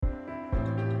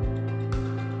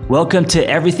Welcome to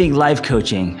Everything Life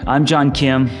Coaching. I'm John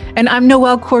Kim. And I'm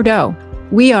Noelle Cordeaux.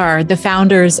 We are the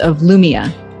founders of Lumia.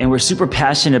 And we're super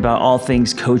passionate about all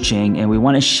things coaching, and we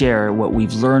want to share what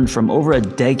we've learned from over a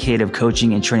decade of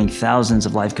coaching and training thousands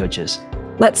of life coaches.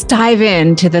 Let's dive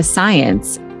into the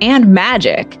science and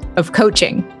magic of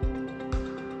coaching.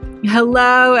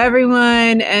 Hello,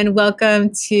 everyone, and welcome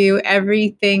to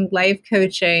Everything Life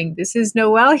Coaching. This is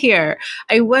Noelle here.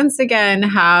 I once again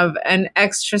have an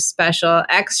extra special,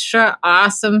 extra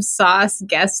awesome sauce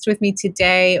guest with me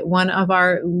today, one of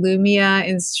our Lumia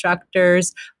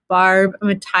instructors, Barb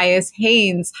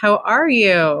Matthias-Haynes. How are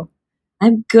you?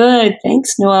 I'm good.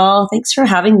 Thanks, Noelle. Thanks for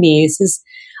having me. This is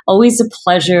always a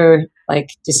pleasure,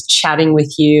 just chatting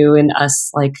with you and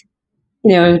us,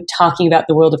 talking about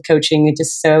the world of coaching. It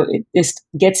just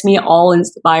gets me all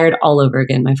inspired all over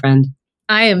again, my friend.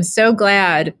 I am so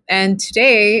glad. And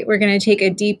today we're going to take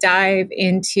a deep dive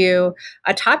into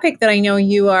a topic that I know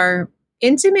you are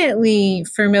intimately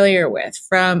familiar with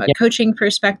from a coaching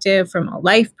perspective, from a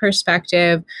life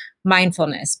perspective,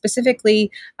 mindfulness, specifically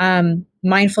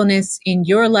mindfulness in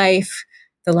your life,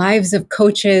 the lives of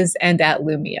coaches, and at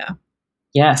Lumia.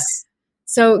 Yes.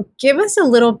 So give us a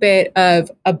little bit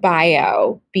of a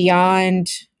bio beyond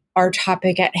our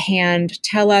topic at hand.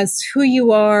 Tell us who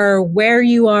you are, where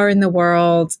you are in the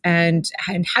world, and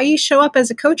how you show up as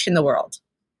a coach in the world.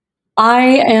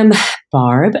 I am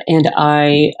Barb, and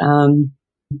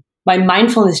my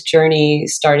mindfulness journey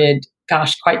started,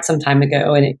 quite some time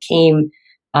ago, and it came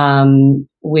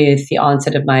with the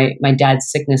onset of my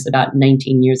dad's sickness about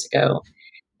 19 years ago.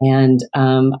 And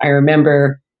I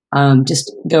remember just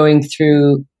going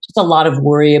through just a lot of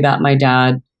worry about my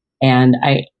dad. And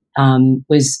I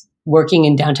was working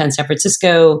in downtown San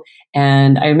Francisco.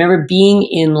 And I remember being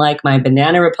in my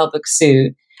Banana Republic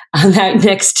suit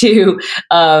next to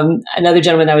another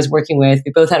gentleman I was working with.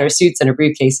 We both had our suits and our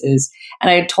briefcases.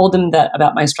 And I had told him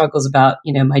about my struggles about,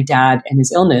 my dad and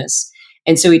his illness.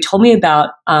 And so he told me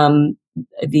about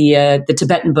the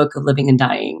Tibetan book of living and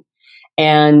dying.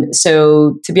 And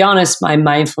so, to be honest, my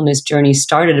mindfulness journey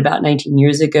started about 19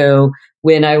 years ago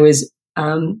when I was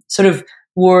sort of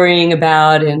worrying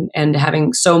about and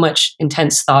having so much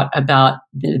intense thought about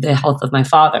the health of my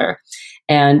father.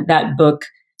 And that book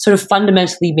sort of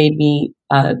fundamentally made me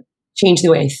change the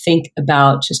way I think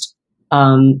about just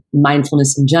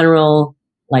mindfulness in general,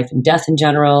 life and death in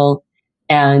general.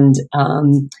 And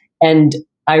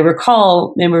I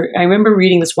remember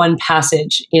reading this one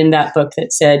passage in that book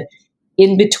that said,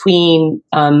 in between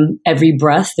every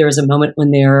breath, there is a moment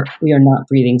when we are not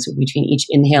breathing. So between each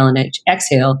inhale and each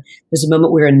exhale, there's a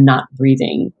moment we are not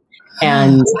breathing.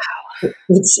 And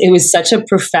it was such a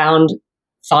profound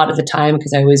thought at the time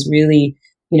because I was really,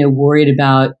 worried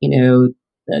about,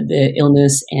 the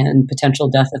illness and potential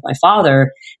death of my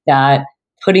father, that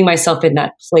putting myself in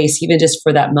that place, even just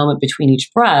for that moment between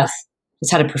each breath, has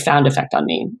had a profound effect on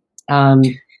me.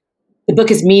 The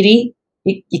book is meaty.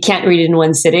 You can't read it in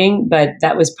one sitting, but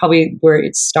that was probably where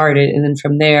it started. And then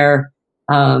from there,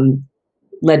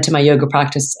 led to my yoga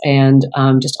practice and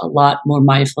just a lot more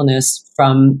mindfulness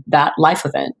from that life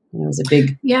event. It was a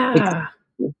big.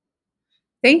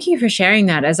 Thank you for sharing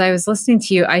that. As I was listening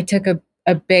to you, I took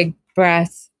a big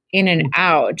breath in and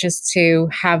out just to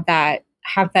have that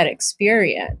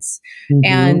experience. Mm-hmm.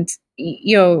 And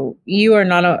you are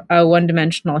not a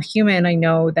one-dimensional human. I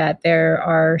know that there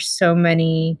are so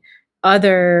many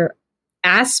other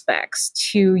aspects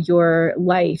to your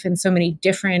life and so many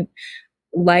different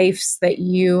lives that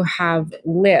you have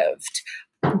lived.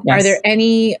 Yes. Are there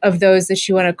any of those that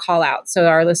you want to call out so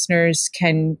our listeners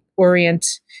can orient,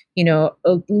 a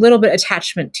little bit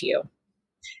attachment to you?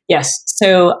 Yes.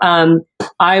 So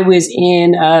I was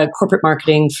in corporate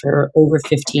marketing for over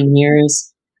 15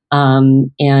 years.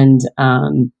 And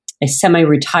I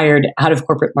semi-retired out of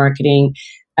corporate marketing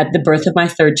at the birth of my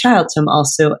third child. So I'm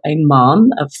also a mom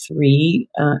of three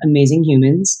amazing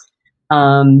humans. So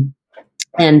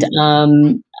I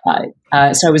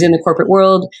was in the corporate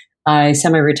world. I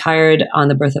semi-retired on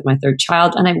the birth of my third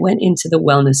child, and I went into the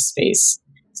wellness space.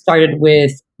 Started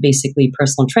with basically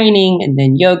personal training and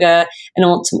then yoga, and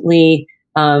ultimately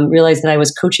realized that I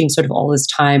was coaching sort of all this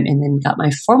time, and then got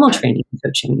my formal training in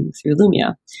coaching through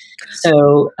Lumia.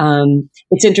 So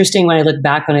it's interesting when I look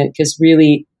back on it, because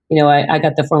really, I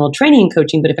got the formal training in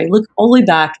coaching, but if I look all the way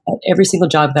back at every single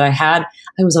job that I had,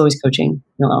 I was always coaching.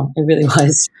 Noelle, it really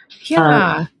was.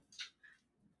 Yeah.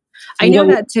 I know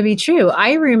that to be true.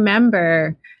 I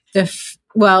remember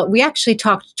we actually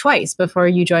talked twice before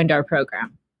you joined our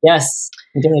program. Yes,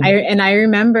 I did. I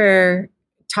remember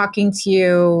talking to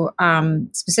you,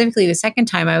 specifically the second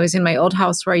time, I was in my old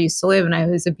house where I used to live, and it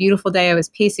was a beautiful day. I was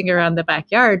pacing around the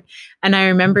backyard, and I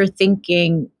remember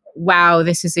thinking, wow,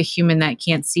 this is a human that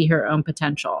can't see her own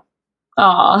potential.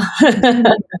 Aw.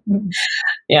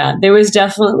 Yeah, there was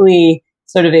definitely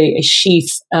sort of a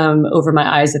sheath over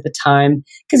my eyes at the time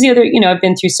because I've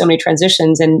been through so many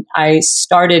transitions, and I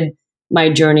started my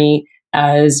journey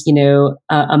as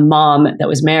a mom that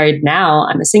was married. Now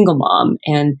I'm a single mom,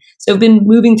 and so I've been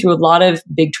moving through a lot of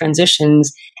big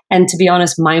transitions. And to be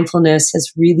honest, mindfulness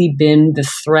has really been the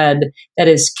thread that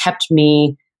has kept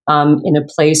me in a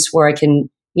place where I can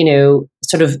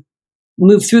sort of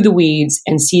move through the weeds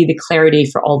and see the clarity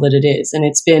for all that it is. And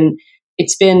it's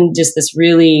been just this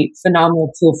really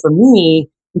phenomenal tool for me.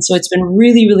 And so it's been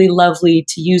really, really lovely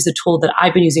to use the tool that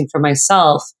I've been using for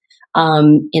myself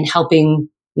in helping,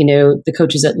 the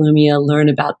coaches at Lumia learn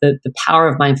about the power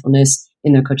of mindfulness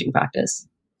in their coaching practice.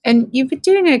 And you've been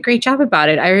doing a great job about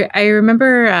it. I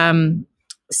remember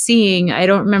seeing, I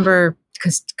don't remember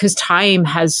because time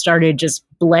has started just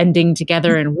blending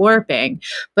together and warping,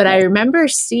 but I remember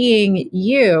seeing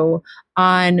you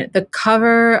on the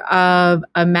cover of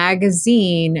a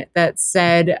magazine that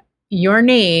said your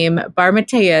name, Bar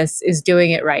Mateus, is doing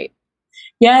it right.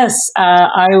 Yes,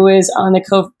 I was on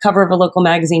the cover of a local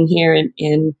magazine here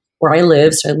in where I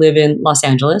live. So I live in Los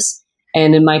Angeles,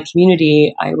 and in my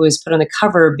community, I was put on the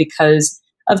cover because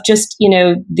of just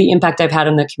the impact I've had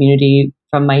on the community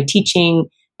from my teaching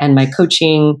and my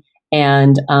coaching,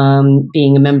 and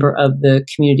being a member of the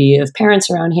community of parents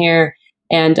around here.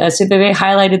 And so they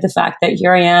highlighted the fact that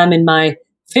here I am in my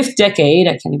fifth decade.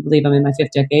 I can't even believe I'm in my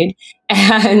fifth decade,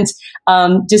 and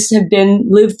just have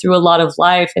lived through a lot of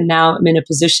life. And now I'm in a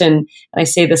position, and I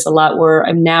say this a lot, where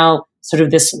I'm now sort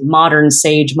of this modern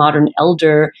sage, modern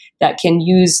elder that can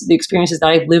use the experiences that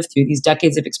I've lived through, these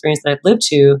decades of experience that I've lived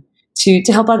to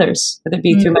help others, whether it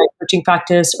be through my coaching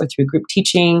practice or through group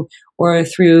teaching or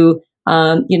through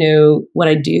what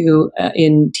I do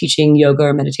in teaching yoga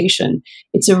or meditation.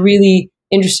 It's a really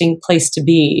interesting place to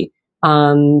be.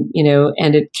 And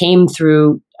it came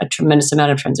through a tremendous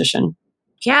amount of transition.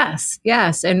 Yes.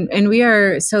 And we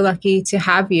are so lucky to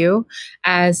have you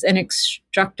as an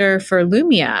instructor for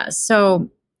Lumia. So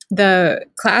the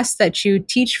class that you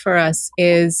teach for us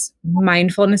is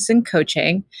mindfulness and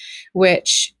coaching,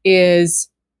 which is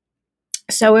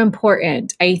so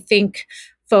important. I think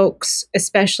folks,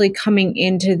 especially coming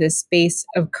into this space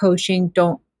of coaching,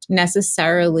 don't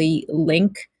necessarily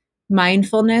link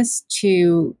mindfulness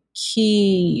to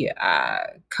key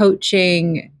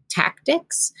coaching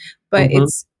tactics, but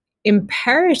it's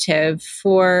imperative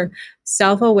for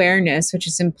self-awareness, which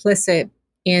is implicit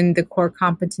in the core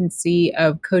competency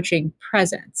of coaching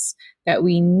presence, that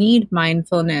we need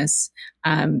mindfulness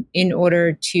in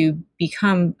order to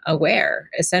become aware,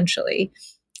 essentially.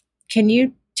 Can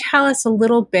you tell us a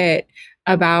little bit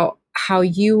about how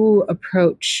you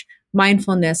approach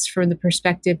mindfulness from the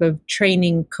perspective of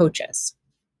training coaches?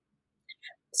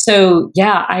 So,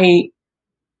 yeah, I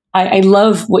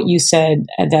love what you said,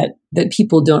 that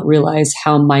people don't realize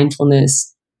how mindfulness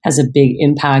has a big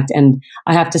impact. And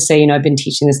I have to say, I've been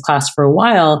teaching this class for a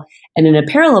while, and in a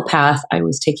parallel path, I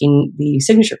was taking the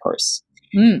signature course.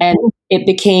 And it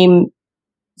became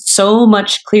so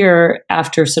much clearer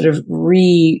after sort of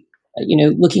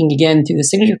looking again through the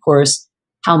signature course,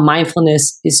 how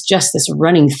mindfulness is just this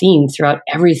running theme throughout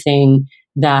everything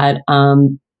that,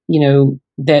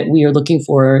 that we are looking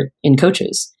for in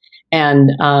coaches.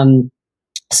 And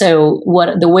so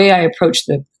the way I approach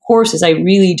the course is I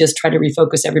really just try to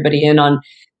refocus everybody in on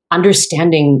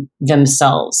understanding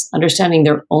themselves, understanding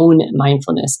their own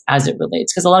mindfulness as it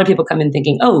relates. Because a lot of people come in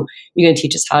thinking, oh, you're going to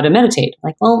teach us how to meditate. I'm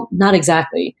like, well, not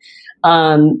exactly.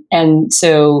 And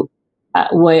so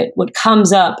what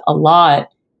comes up a lot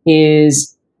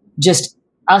is just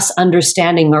us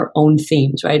understanding our own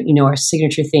themes, right? Our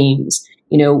signature themes,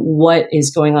 what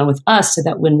is going on with us, so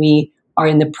that when we are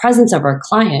in the presence of our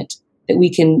client, that we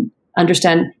can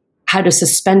understand how to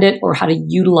suspend it or how to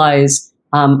utilize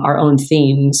our own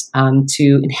themes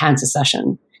to enhance a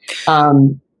session.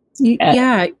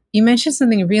 You mentioned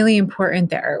something really important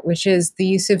there, which is the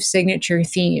use of signature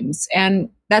themes. And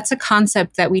that's a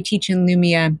concept that we teach in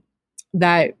Lumia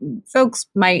that folks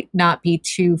might not be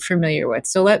too familiar with.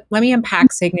 So let me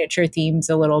unpack signature themes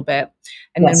a little bit,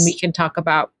 and then we can talk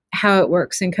about how it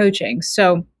works in coaching.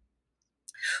 So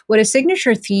what a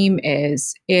signature theme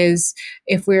is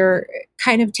if we're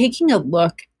kind of taking a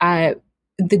look at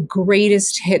the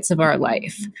greatest hits of our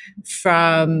life,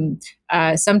 from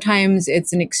sometimes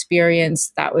it's an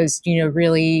experience that was,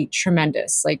 really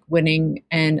tremendous, like winning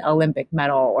an Olympic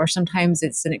medal, or sometimes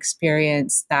it's an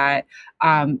experience that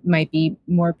might be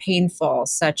more painful,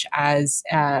 such as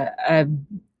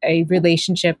a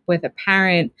relationship with a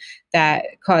parent that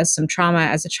caused some trauma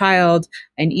as a child,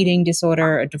 an eating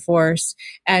disorder, a divorce.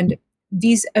 And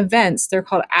these events, they're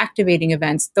called activating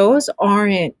events. Those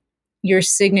aren't your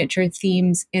signature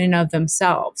themes in and of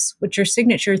themselves. What your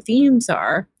signature themes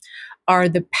are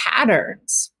the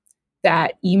patterns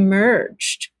that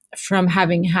emerged from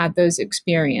having had those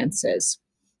experiences.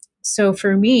 So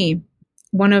for me,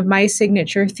 one of my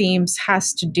signature themes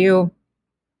has to do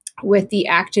with the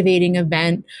activating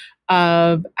event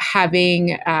of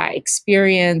having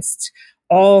experienced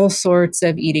all sorts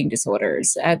of eating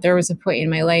disorders. There was a point in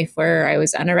my life where I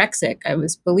was anorexic, I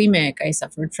was bulimic, I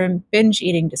suffered from binge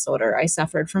eating disorder, I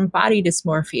suffered from body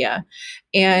dysmorphia.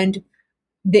 And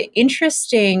the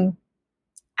interesting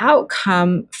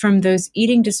outcome from those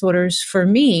eating disorders for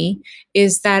me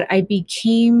is that I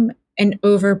became an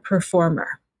overperformer.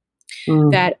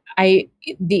 That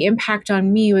the impact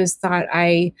on me was that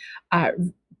I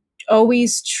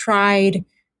always tried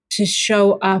to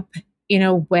show up in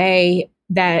a way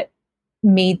that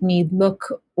made me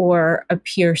look or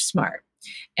appear smart.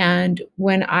 And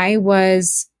when I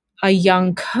was a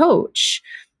young coach,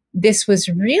 this was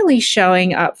really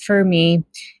showing up for me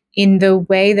in the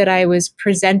way that I was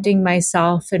presenting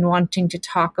myself and wanting to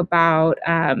talk about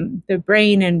the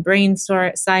brain and brain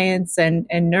science and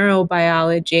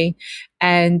neurobiology.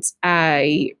 And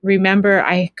I remember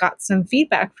I got some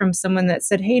feedback from someone that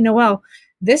said, "Hey, Noelle,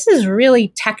 this is really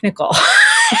technical.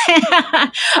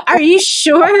 Are you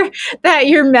sure that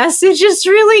your message is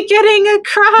really getting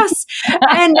across?"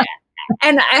 And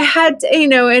I had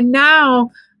to, and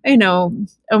now,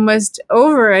 almost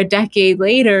over a decade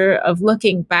later of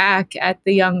looking back at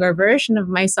the younger version of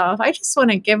myself, I just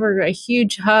want to give her a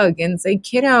huge hug and say,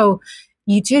 "Kiddo,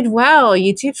 you did well.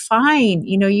 You did fine.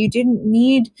 You didn't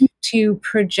need to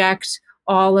project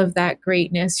all of that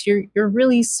greatness. You're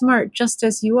really smart just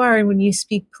as you are. And when you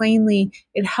speak plainly,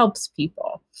 it helps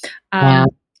people."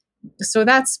 So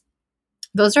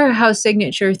those are how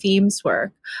signature themes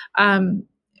work.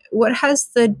 What has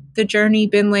the journey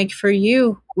been like for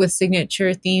you with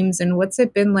signature themes, and what's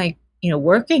it been like,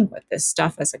 working with this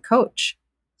stuff as a coach?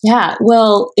 Yeah,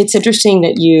 well, it's interesting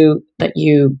that you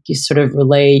sort of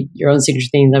relay your own signature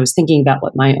themes. I was thinking about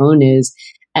what my own is,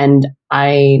 and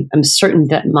I am certain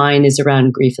that mine is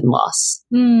around grief and loss.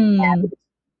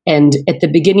 And at the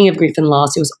beginning of grief and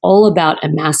loss, it was all about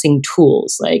amassing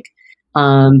tools like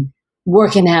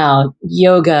working out,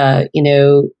 yoga,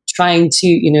 trying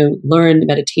to, learn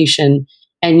meditation.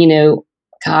 And,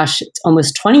 gosh, it's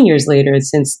almost 20 years later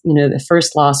since, the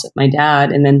first loss of my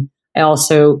dad. And then I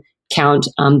also count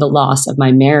the loss of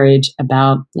my marriage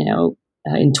about,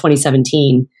 in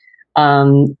 2017,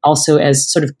 also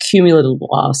as sort of cumulative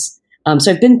loss.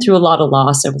 So I've been through a lot of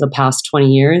loss over the past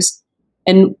 20 years.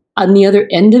 And on the other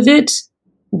end of it,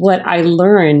 what I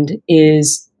learned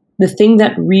is the thing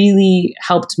that really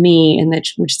helped me, and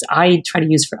which I try to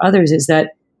use for others, is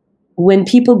that when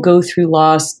people go through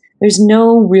loss, there's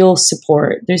no real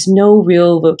support. There's no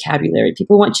real vocabulary.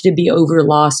 People want you to be over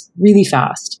loss really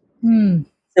fast.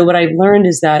 So what I've learned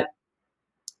is that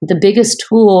the biggest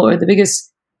tool or the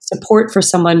biggest support for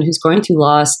someone who's going through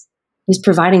loss is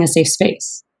providing a safe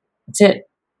space. That's it.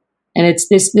 And it's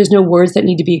this, there's no words that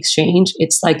need to be exchanged.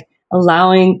 It's like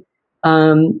allowing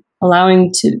to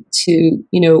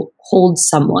hold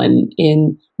someone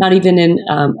in, not even in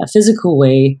a physical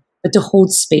way, but to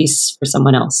hold space for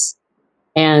someone else.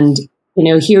 And,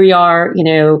 here we are,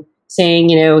 saying,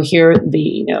 here are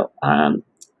the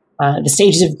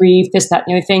stages of grief, this, that,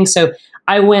 and the other thing. So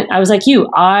I was like you,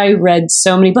 I read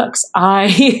so many books.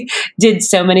 I did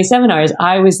so many seminars.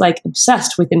 I was like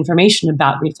obsessed with information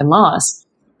about grief and loss.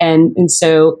 And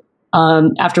so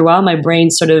after a while, my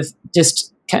brain sort of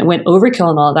just kind of went overkill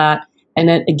and all that. And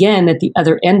then again, at the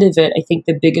other end of it, I think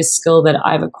the biggest skill that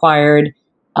I've acquired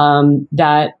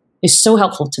that is so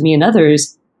helpful to me and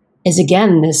others is,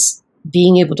 again, this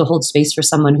being able to hold space for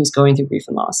someone who's going through grief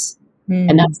and loss.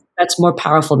 And that's more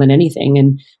powerful than anything.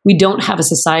 And we don't have a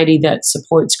society that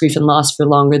supports grief and loss for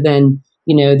longer than,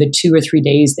 the 2 or 3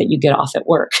 days that you get off at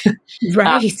work.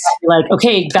 Right. Like,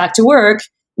 okay, back to work,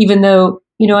 even though,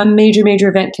 a major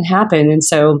event can happen. And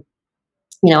so,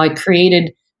 I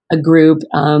created a group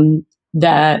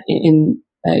that in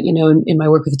my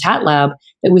work with the TAT Lab,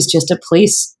 it was just a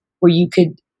place where you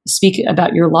could speak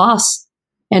about your loss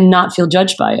and not feel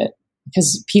judged by it.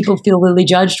 Because people feel really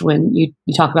judged when you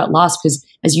talk about loss, because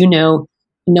as you know,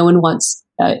 no one likes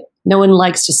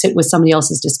to sit with somebody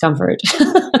else's discomfort.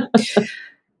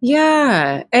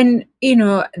 Yeah. And,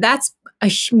 that's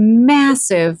a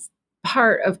massive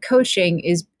part of coaching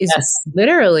is Yes.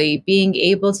 literally being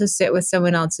able to sit with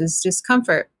someone else's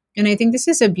discomfort. And I think this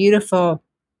is a beautiful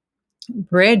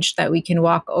bridge that we can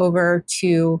walk over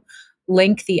to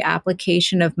link the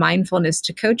application of mindfulness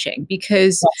to coaching,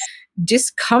 because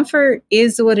discomfort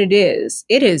is what it is.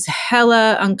 It is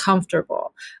hella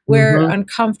uncomfortable. We're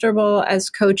uncomfortable as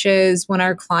coaches when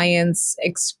our clients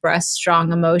express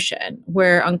strong emotion.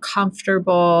 We're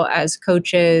uncomfortable as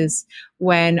coaches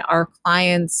when our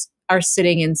clients are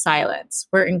sitting in silence.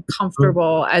 We're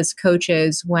uncomfortable as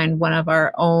coaches when one of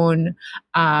our own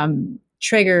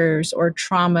triggers or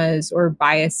traumas or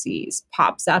biases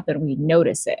pops up and we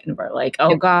notice it and we're like,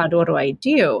 oh God, what do I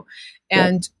do?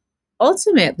 And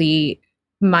ultimately,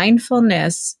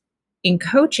 mindfulness in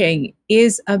coaching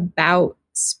is about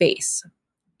space.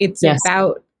 It's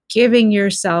about giving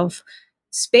yourself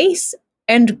space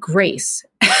and grace.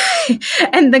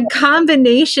 And the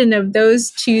combination of those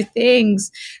two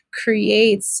things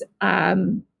creates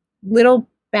little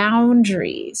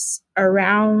boundaries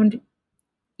around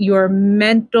your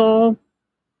mental,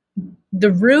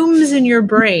 the rooms in your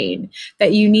brain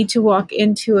that you need to walk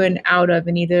into and out of,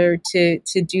 and either to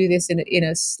do this in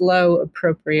a slow,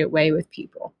 appropriate way with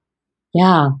people.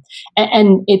 Yeah.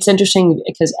 And it's interesting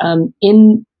because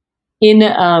in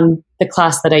the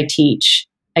class that I teach,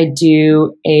 I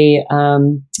do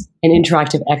an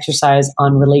interactive exercise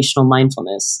on relational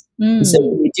mindfulness. And so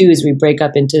what we do is we break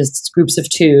up into groups of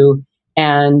 2,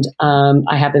 and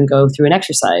I have them go through an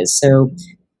exercise. So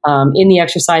in the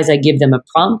exercise, I give them a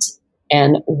prompt,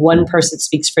 and one person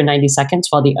speaks for 90 seconds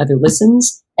while the other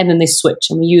listens, and then they switch.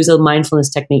 And we use a mindfulness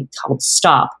technique called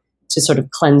STOP to sort of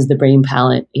cleanse the brain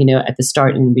palette, at the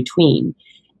start and in between.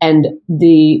 And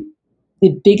the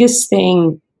biggest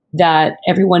thing that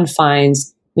everyone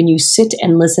finds when you sit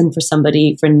and listen for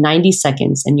somebody for 90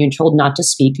 seconds and you're told not to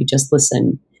speak, you just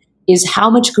listen, is how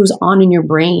much goes on in your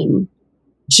brain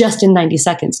just in 90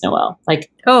 seconds, Noelle. Like,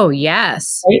 oh,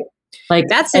 yes. Right? Like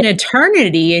that's an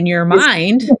eternity in your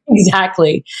mind.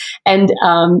 Exactly.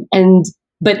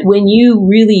 But when you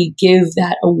really give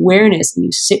that awareness and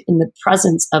you sit in the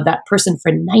presence of that person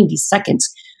for 90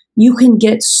 seconds, you can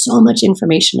get so much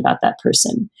information about that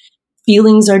person.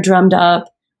 Feelings are drummed up.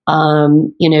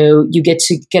 You get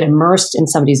to get immersed in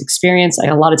somebody's experience.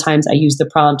 A lot of times I use the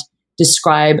prompt,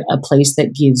 describe a place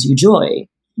that gives you joy.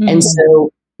 And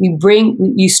so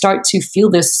you start to feel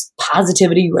this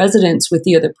positivity resonance with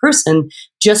the other person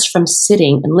just from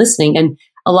sitting and listening. And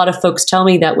a lot of folks tell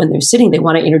me that when they're sitting, they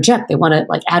want to interject, they want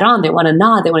to add on, they want to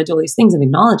nod, they want to do all these things and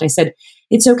acknowledge. I said,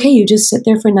 it's okay. You just sit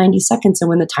there for 90 seconds. And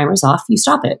when the timer's off, you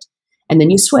stop it and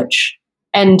then you switch.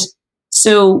 And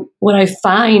so what I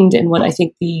find, and what I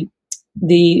think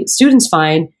the students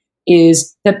find,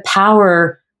 is the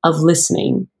power of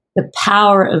listening, the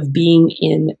power of being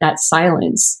in that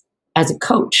silence as a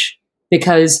coach,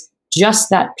 because just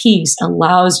that piece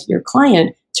allows your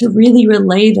client to really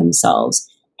relay themselves,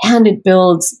 and it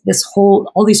builds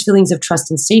all these feelings of trust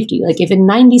and safety. Like if in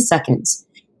 90 seconds,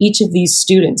 each of these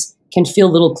students can feel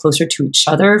a little closer to each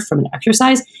other from an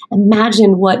exercise,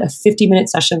 imagine what a 50-minute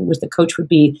session with the coach would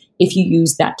be if you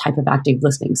use that type of active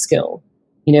listening skill.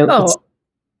 It's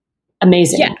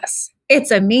amazing. Yes,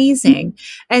 it's amazing.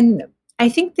 And I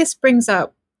think this brings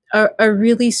up a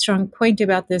really strong point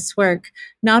about this work.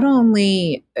 Not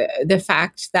only the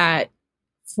fact that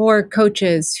for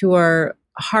coaches who are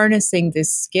harnessing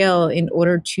this skill in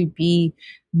order to be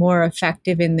more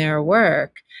effective in their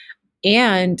work,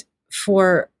 and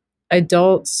for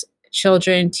adults,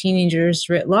 children, teenagers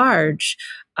writ large,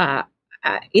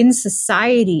 in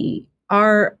society,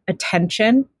 our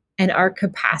attention and our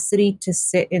capacity to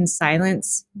sit in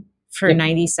silence for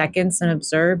 90 seconds and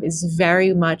observe is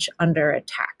very much under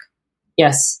attack.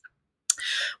 Yes.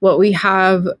 What we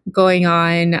have going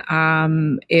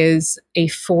on is a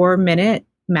 4-minute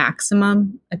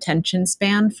maximum attention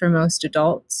span for most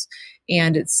adults,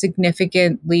 and it's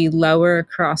significantly lower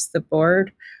across the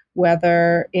board,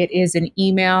 whether it is an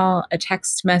email, a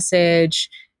text message,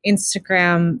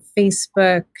 Instagram,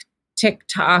 Facebook,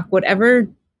 TikTok, whatever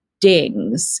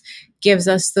dings gives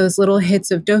us those little hits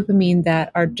of dopamine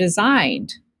that are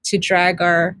designed to drag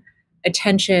our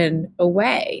attention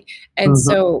away. And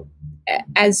so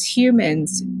as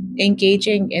humans,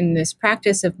 engaging in this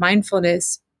practice of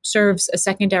mindfulness serves a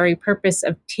secondary purpose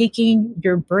of taking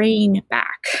your brain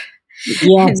back.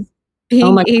 Yes. And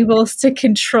being able to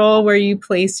control where you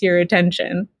place your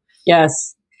attention.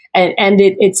 Yes. And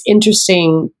it's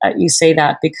interesting you say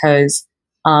that, because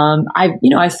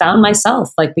I found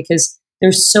myself, because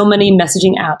there's so many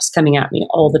messaging apps coming at me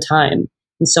all the time.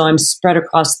 And so I'm spread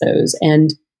across those.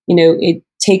 And, it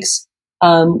takes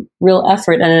real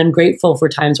effort. And I'm grateful for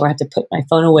times where I have to put my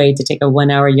phone away to take a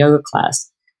 1-hour yoga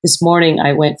class. This morning,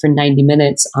 I went for 90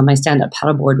 minutes on my stand-up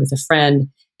paddleboard with a friend,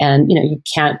 and you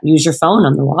can't use your phone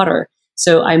on the water.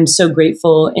 So I'm so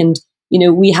grateful, and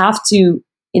we have to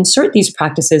insert these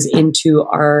practices into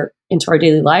our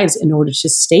daily lives in order to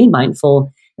stay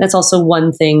mindful. And that's also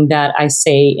one thing that I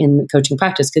say in the coaching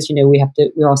practice, because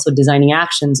we're also designing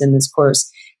actions in this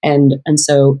course, and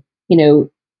so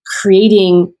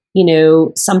creating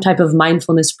some type of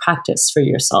mindfulness practice for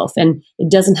yourself, and it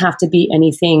doesn't have to be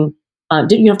anything. You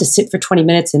don't have to sit for 20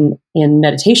 minutes in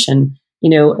meditation.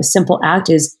 A simple act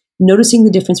is noticing the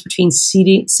difference between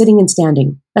sitting and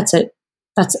standing. That's it.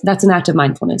 That's an act of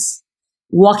mindfulness.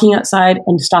 Walking outside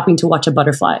and stopping to watch a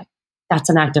butterfly. That's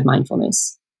an act of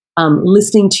mindfulness.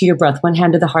 Listening to your breath, one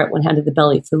hand to the heart, one hand to the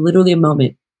belly for literally a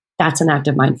moment. That's an act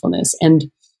of mindfulness. And,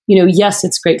 yes,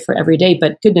 it's great for every day,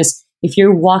 but goodness, if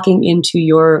you're walking into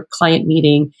your client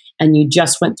meeting and you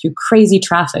just went through crazy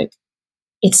traffic,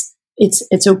 it's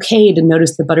okay to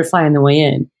notice the butterfly on the way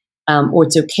in, or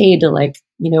it's okay to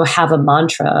have a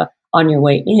mantra on your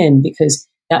way in, because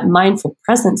that mindful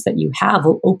presence that you have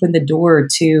will open the door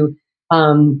to,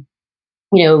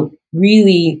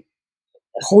 really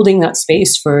holding that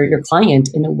space for your client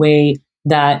in a way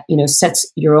that,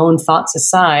 sets your own thoughts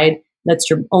aside, lets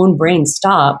your own brain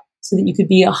stop so that you could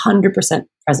be 100%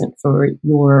 present for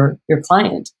your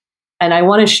client. And I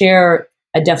want to share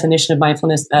a definition of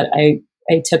mindfulness that I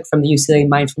took from the UCLA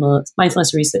Mindfulness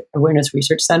Awareness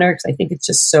Research Center, because I think it's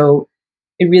just so,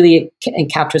 it really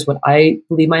captures what I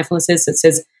believe mindfulness is. It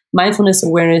says, mindfulness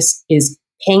awareness is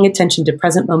paying attention to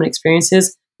present moment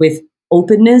experiences with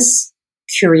openness,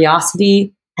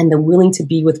 curiosity, and the willing to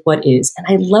be with what is. And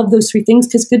I love those three things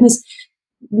because, goodness,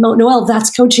 Noelle, that's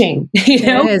coaching.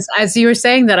 It is. As you were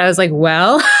saying that, I was like,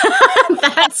 well,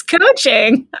 that's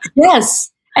coaching.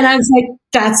 Yes. And I was like,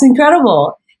 that's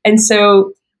incredible. And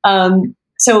so,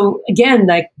 again,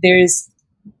 there's,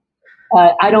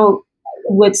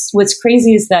 what's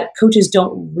crazy is that coaches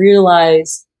don't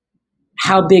realize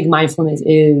how big mindfulness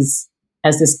is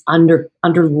as this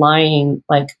underlying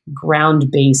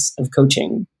ground base of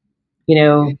coaching.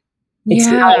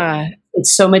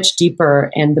 It's so much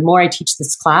deeper. And the more I teach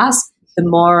this class, the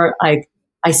more I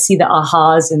see the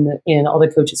ahas in all the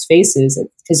coaches' faces,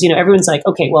 because everyone's like,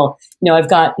 okay, well, I've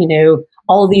got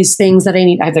all these things that I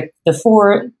need. I have the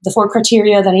four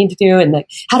criteria that I need to do, and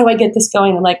how do I get this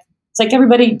going? I'm like, it's like,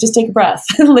 everybody just take a breath,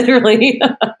 literally,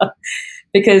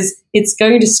 because it's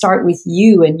going to start with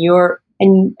you and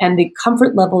and the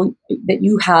comfort level that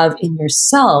you have in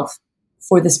yourself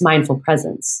for this mindful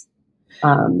presence.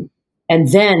 And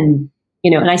then,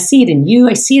 and I see it in you,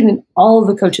 I see it in all of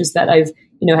the coaches that I've,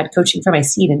 had coaching from. I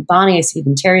see it in Bonnie, I see it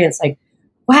in Terry. It's like,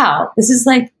 wow, this is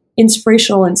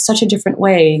inspirational in such a different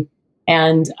way.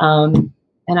 And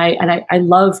I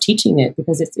love teaching it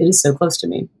because it is so close to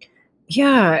me.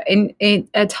 Yeah. And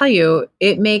I tell you,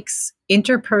 it makes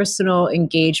interpersonal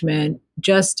engagement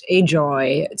just a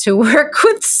joy to work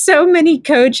with so many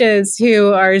coaches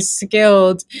who are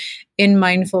skilled in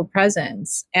mindful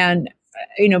presence, and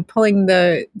pulling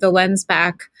the lens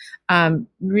back,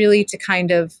 really to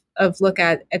kind of look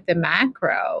at the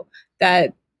macro,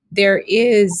 that there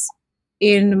is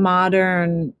in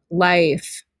modern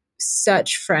life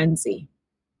such frenzy,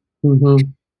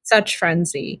 such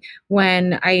frenzy.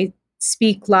 When I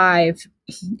speak live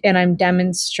and I'm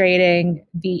demonstrating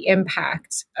the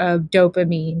impact of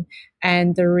dopamine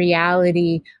and the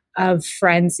reality of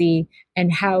frenzy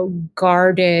and how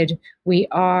guarded we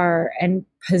are and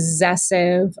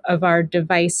possessive of our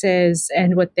devices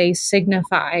and what they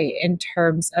signify in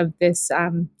terms of this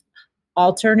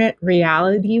alternate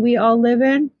reality we all live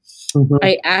in.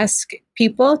 I ask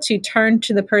people to turn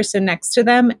to the person next to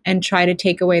them and try to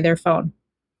take away their phone.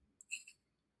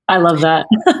 I love that.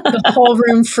 The whole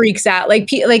room freaks out.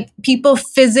 People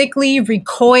physically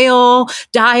recoil,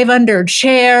 dive under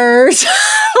chairs.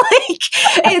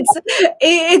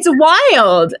 It's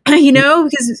wild,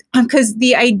 because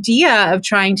the idea of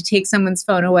trying to take someone's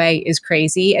phone away is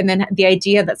crazy, and then the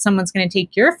idea that someone's going to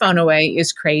take your phone away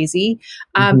is crazy,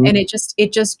 and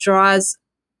it just draws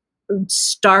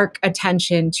stark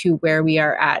attention to where we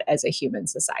are at as a human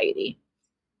society.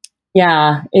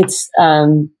 Yeah, it's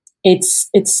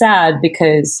sad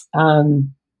because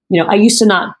I used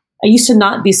to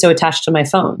not be so attached to my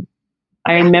phone.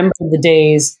 I remember the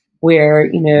days where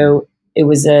it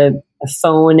was a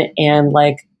phone and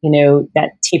that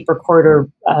tape recorder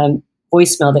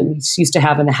voicemail that we used to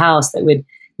have in the house that would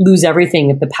lose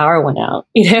everything if the power went out.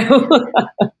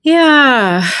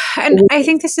 Yeah, and I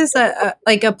think this is a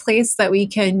place that we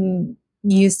can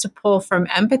use to pull from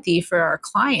empathy for our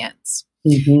clients.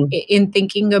 in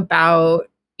thinking about,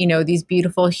 these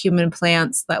beautiful human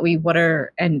plants that we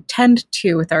water and tend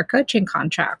to with our coaching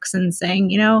contracts, and saying,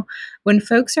 when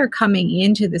folks are coming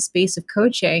into the space of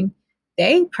coaching,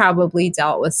 they probably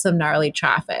dealt with some gnarly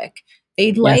traffic.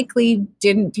 They likely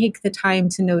didn't take the time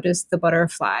to notice the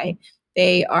butterfly.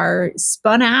 They are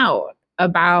spun out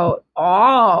about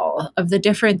all of the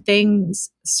different things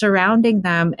surrounding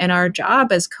them. And our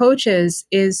job as coaches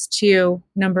is to,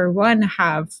 number one,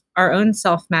 have our own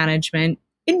self-management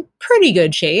in pretty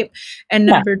good shape. And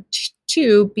number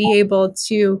two, be able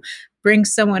to bring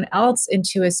someone else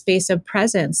into a space of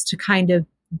presence to kind of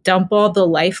dump all the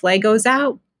life Legos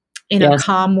out in a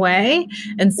calm way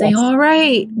and say, all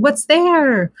right, what's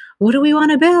there? What do we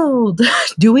want to build?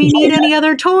 Do we need any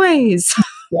other toys?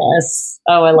 Yes.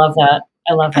 Oh, I love that.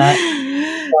 I love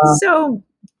that. So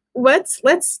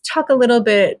let's talk a little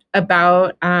bit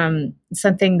about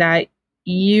something that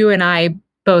you and I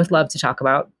both love to talk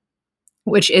about,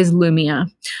 which is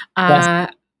Lumia.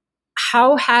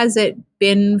 How has it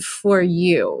been for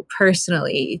you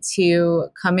personally to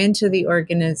come into the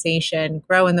organization,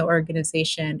 grow in the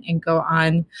organization, and go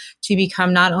on to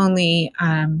become not only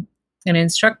an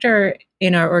instructor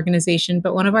in our organization,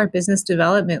 but one of our business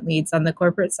development leads on the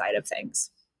corporate side of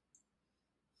things?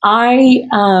 I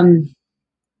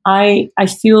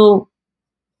feel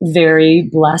very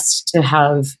blessed to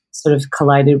have sort of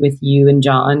collided with you and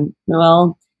John,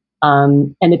 Noelle.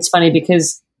 And it's funny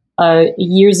because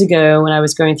years ago when I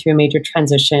was going through a major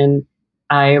transition,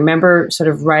 I remember sort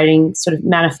of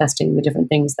manifesting the different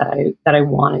things that I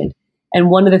wanted. And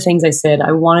one of the things I said,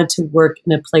 I wanted to work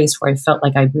in a place where I felt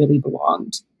like I really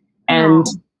belonged. And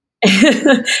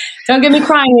don't get me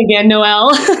crying again,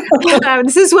 Noelle.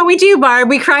 This is what we do, Barb.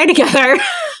 We cry together.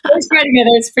 We cry together.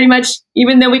 It's pretty much,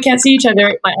 even though we can't see each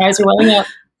other, my eyes are welling up.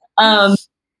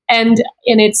 And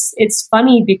it's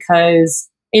funny because,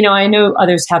 I know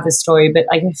others have this story, but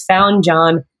I found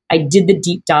John. I did the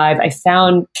deep dive. I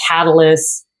found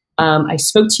Catalyst. I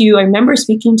spoke to you. I remember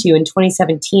speaking to you in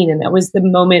 2017, and that was the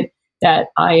moment that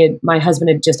my husband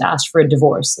had just asked for a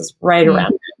divorce. It was right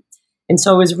around then. And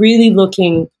so I was really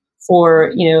looking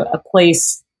for, a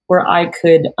place where I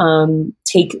could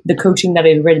take the coaching that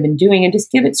I'd already been doing and just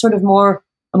give it sort of a more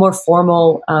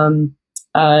formal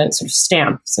sort of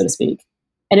stamp, so to speak.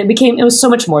 And it was so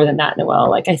much more than that, Noelle.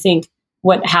 Like, I think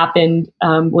what happened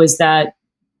was that,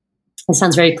 it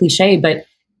sounds very cliche, but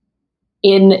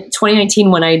in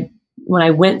 2019, when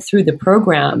I went through the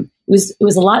program, it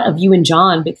was a lot of you and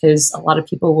John, because a lot of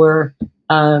people were,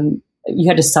 you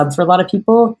had to sub for a lot of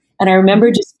people. And I remember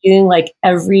just feeling like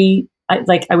I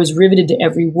was riveted to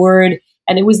every word,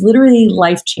 and it was literally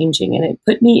life-changing. And it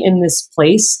put me in this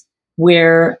place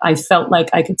where I felt like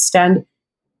I could stand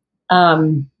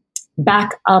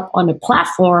back up on a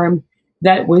platform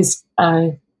that was,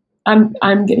 I'm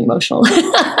getting emotional,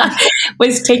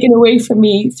 was taken away from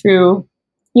me through,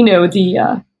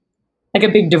 the, like a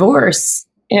big divorce.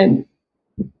 And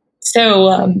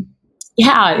so,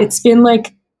 it's been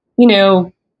like,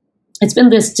 it's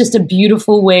been just a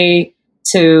beautiful way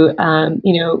to,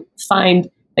 find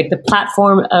like the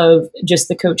platform of just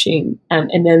the coaching.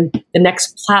 And then the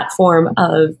next platform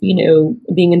of,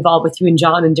 being involved with you and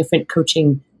John in different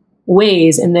coaching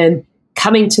ways. And then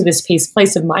coming to this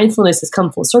place of mindfulness has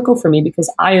come full circle for me,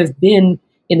 because I have been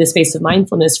in the space of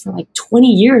mindfulness for like 20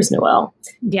 years, Noelle.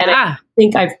 Yeah. And I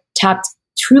think I've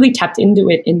truly tapped into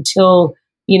it until,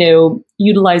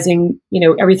 utilizing,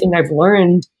 everything I've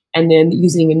learned, and then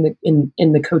using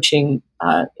in the coaching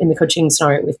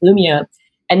scenario with Lumia,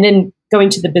 and then going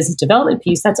to the business development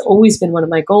piece. That's always been one of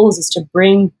my goals, is to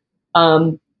bring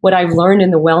what I've learned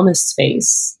in the wellness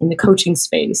space, in the coaching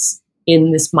space,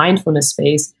 in this mindfulness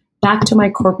space, back to my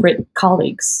corporate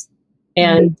colleagues.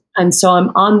 And so I'm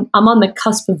on the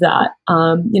cusp of that.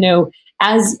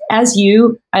 As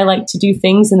you, I like to do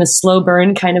things in a slow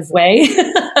burn kind of way.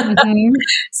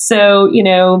 So,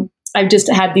 I've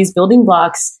just had these building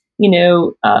blocks,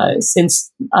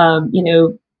 since,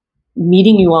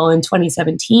 meeting you all in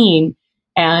 2017.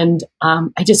 And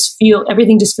I just feel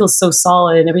everything just feels so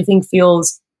solid, and everything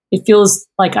feels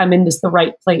like I'm in just the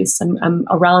right place. I'm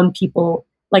around people,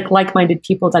 like-minded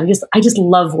people that I just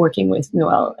love working with,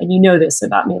 Noelle. And you know this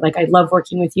about me. Like, I love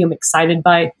working with you. I'm excited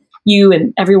by you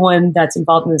and everyone that's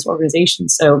involved in this organization.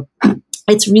 So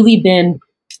it's really been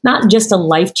not just a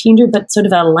life changer, but sort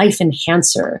of a life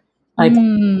enhancer, like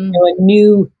a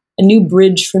new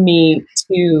bridge for me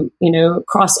to,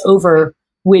 cross over,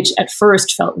 which at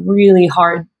first felt really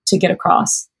hard to get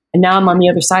across. And now I'm on the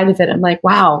other side of it. I'm like,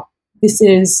 wow, this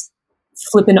is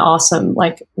flipping awesome,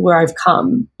 like where I've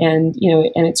come. And,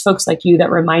 and it's folks like you that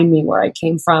remind me where I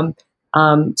came from.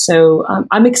 So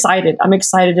I'm excited. I'm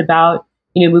excited about,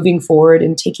 moving forward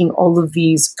and taking all of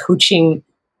these coaching,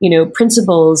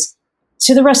 principles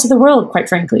to the rest of the world, quite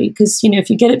frankly, because, if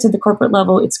you get it to the corporate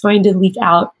level, it's going to leak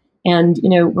out, and,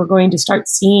 we're going to start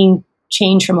seeing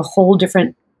change from a whole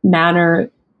different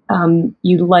manner,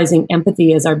 utilizing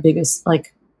empathy as our biggest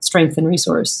strength and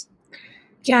resource.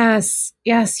 Yes.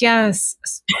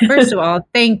 First of all,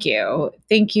 thank you.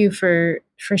 Thank you for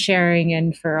sharing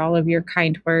and for all of your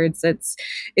kind words.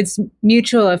 It's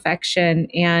mutual affection,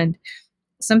 and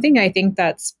something I think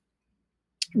that's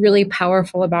really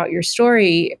powerful about your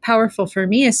story, powerful for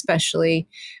me especially,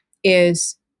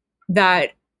 is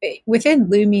that within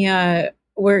Lumia,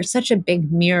 we're such a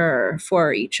big mirror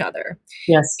for each other.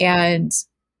 Yes. And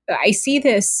I see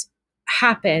this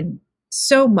happen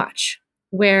so much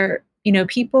where,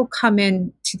 people come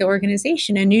in to the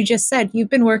organization, and you just said you've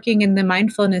been working in the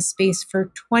mindfulness space for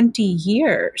 20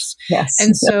 years. Yes.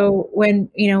 And so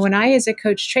when I, as a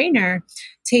coach trainer,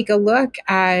 take a look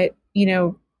at,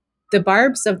 the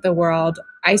Barbs of the world,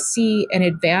 I see an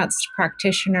advanced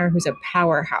practitioner who's a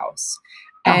powerhouse.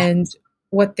 And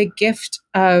what the gift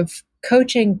of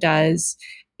coaching does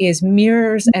is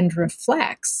mirrors and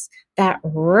reflects that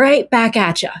right back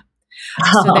at you,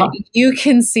 so that you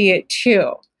can see it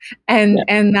too. And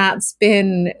that's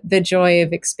been the joy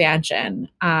of expansion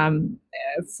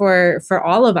for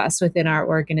all of us within our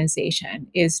organization,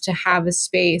 is to have a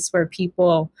space where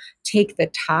people take the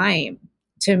time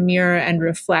to mirror and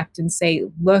reflect and say,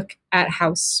 look at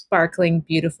how sparkling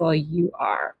beautiful you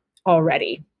are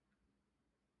already.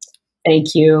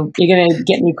 Thank you. You're going to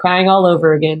get me crying all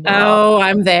over again now. Oh,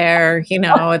 I'm there.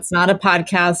 It's not a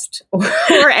podcast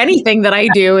or anything that I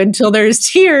do until there's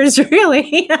tears,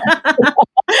 really.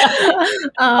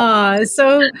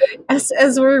 So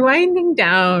as we're winding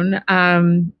down,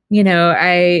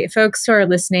 folks who are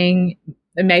listening,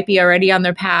 they might be already on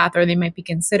their path, or they might be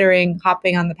considering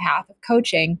hopping on the path of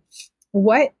coaching.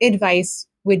 What advice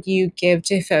would you give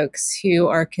to folks who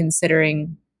are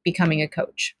considering becoming a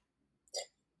coach?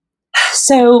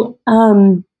 So,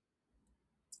 one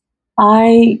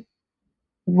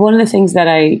of the things that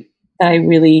I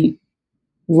really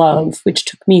love, which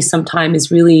took me some time, is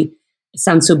really, it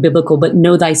sounds so biblical, but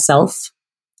know thyself.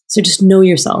 So just know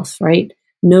yourself, right?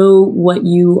 Know what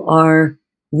you are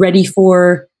ready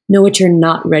for, know what you're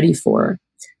not ready for.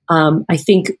 I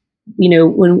think,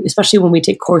 especially when we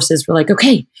take courses, we're like,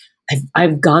 okay,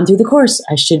 I've gone through the course,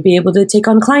 I should be able to take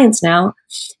on clients now.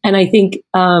 And I think,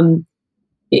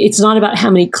 it's not about how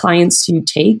many clients you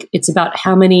take. It's about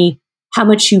how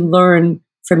much you learn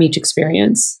from each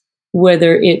experience,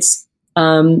 whether it's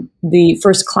the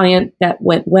first client that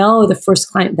went well or the first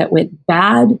client that went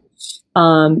bad,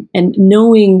 and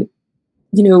knowing,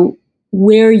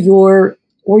 where your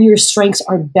strengths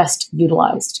are best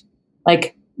utilized.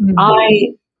 I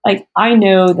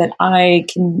know that I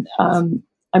can. I'm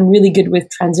really good with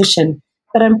transition,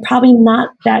 but I'm probably not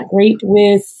that great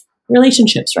with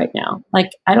relationships right now.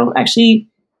 I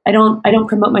don't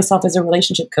promote myself as a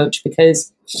relationship coach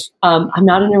because I'm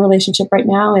not in a relationship right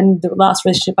now, and the last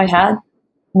relationship I had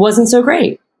wasn't so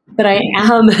great. But I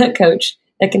am a coach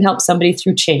that can help somebody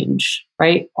through change,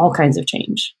 right? All kinds of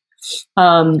change.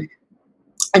 And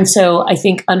so I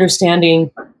think understanding,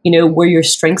 where your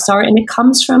strengths are, and it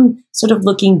comes from sort of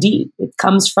looking deep. It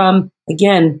comes from,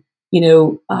 again,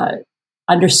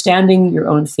 understanding your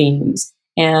own themes,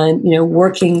 and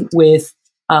working with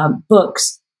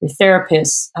books, your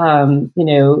therapists,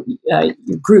 your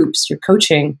groups, your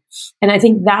coaching. And I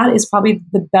think that is probably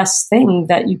the best thing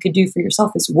that you could do for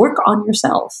yourself, is work on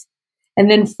yourself. And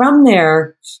then from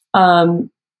there,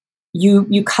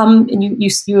 you come and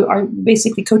you are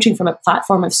basically coaching from a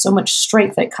platform of so much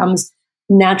strength that comes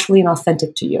naturally and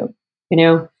authentic to you,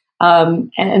 and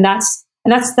that's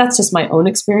just my own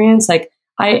experience.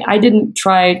 I didn't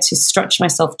try to stretch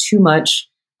myself too much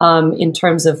in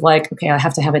terms of okay, I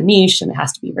have to have a niche and it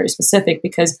has to be very specific,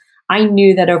 because I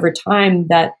knew that over time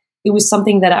that it was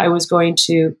something that it was going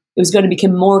to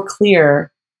become more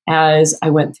clear as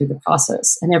I went through the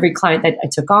process. And every client that I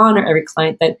took on, or every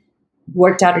client that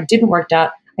worked out or didn't work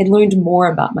out, I learned more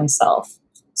about myself.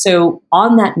 So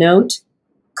on that note,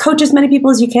 coach as many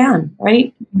people as you can,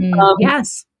 right?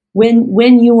 Yes.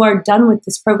 When you are done with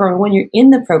this program, or when you're in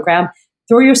the program,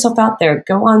 throw yourself out there,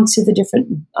 go on to the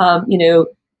different,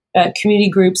 community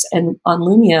groups and on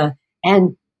Lumia,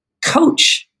 and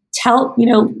coach,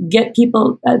 get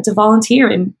people to volunteer.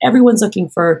 And everyone's looking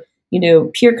for,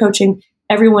 peer coaching.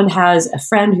 Everyone has a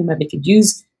friend who maybe could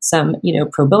use some,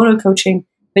 pro bono coaching.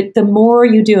 But the more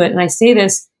you do it, and I say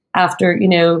this after,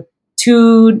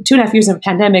 2.5 years of a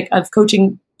pandemic of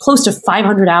coaching close to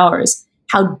 500 hours,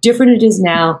 how different it is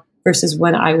now versus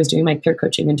when I was doing my peer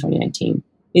coaching in 2019.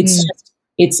 It's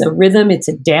a rhythm, it's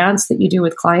a dance that you do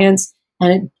with clients,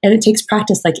 and it takes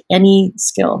practice like any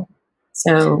skill.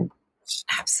 So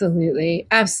absolutely.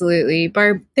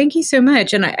 Barb, thank you so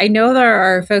much. And I know there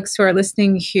are folks who are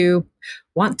listening who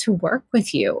want to work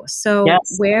with you. So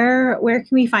yes. Where can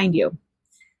we find you?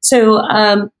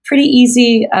 So pretty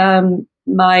easy.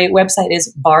 My website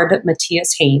is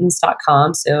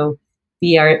barbmatiashaynes.com. So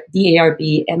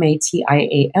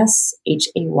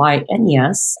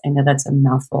BARBMATIASHAYNES. I know that's a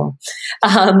mouthful.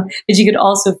 But you could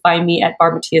also find me at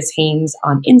Barb Matias Haynes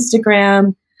on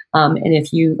Instagram. And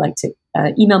if you like to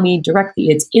email me directly,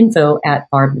 it's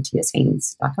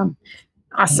info@barbmatiashaynes.com.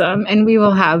 Awesome. And we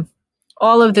will have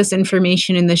all of this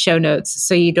information in the show notes,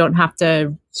 so you don't have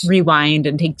to rewind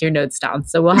and take your notes down.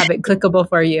 So we'll have it clickable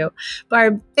for you.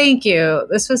 Barb, thank you.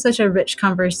 This was such a rich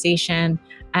conversation.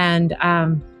 And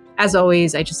as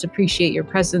always, I just appreciate your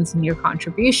presence and your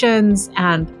contributions.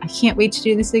 And I can't wait to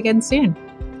do this again soon.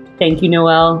 Thank you,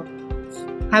 Noelle.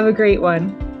 Have a great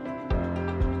one.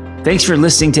 Thanks for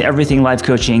listening to Everything Life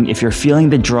Coaching. If you're feeling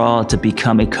the draw to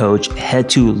become a coach, head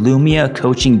to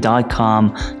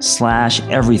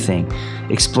lumiacoaching.com/everything.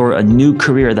 Explore a new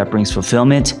career that brings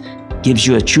fulfillment, gives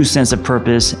you a true sense of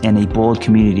purpose, and a bold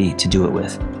community to do it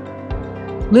with.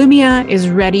 Lumia is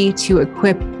ready to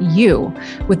equip you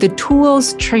with the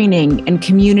tools, training, and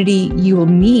community you will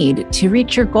need to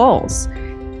reach your goals.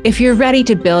 If you're ready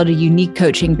to build a unique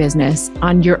coaching business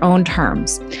on your own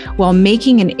terms while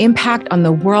making an impact on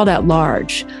the world at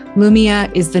large, Lumia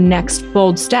is the next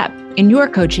bold step in your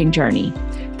coaching journey.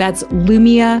 That's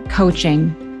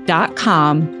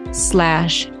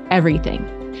lumiacoaching.com/everything.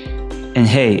 And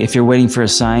hey, if you're waiting for a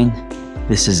sign,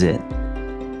 this is it.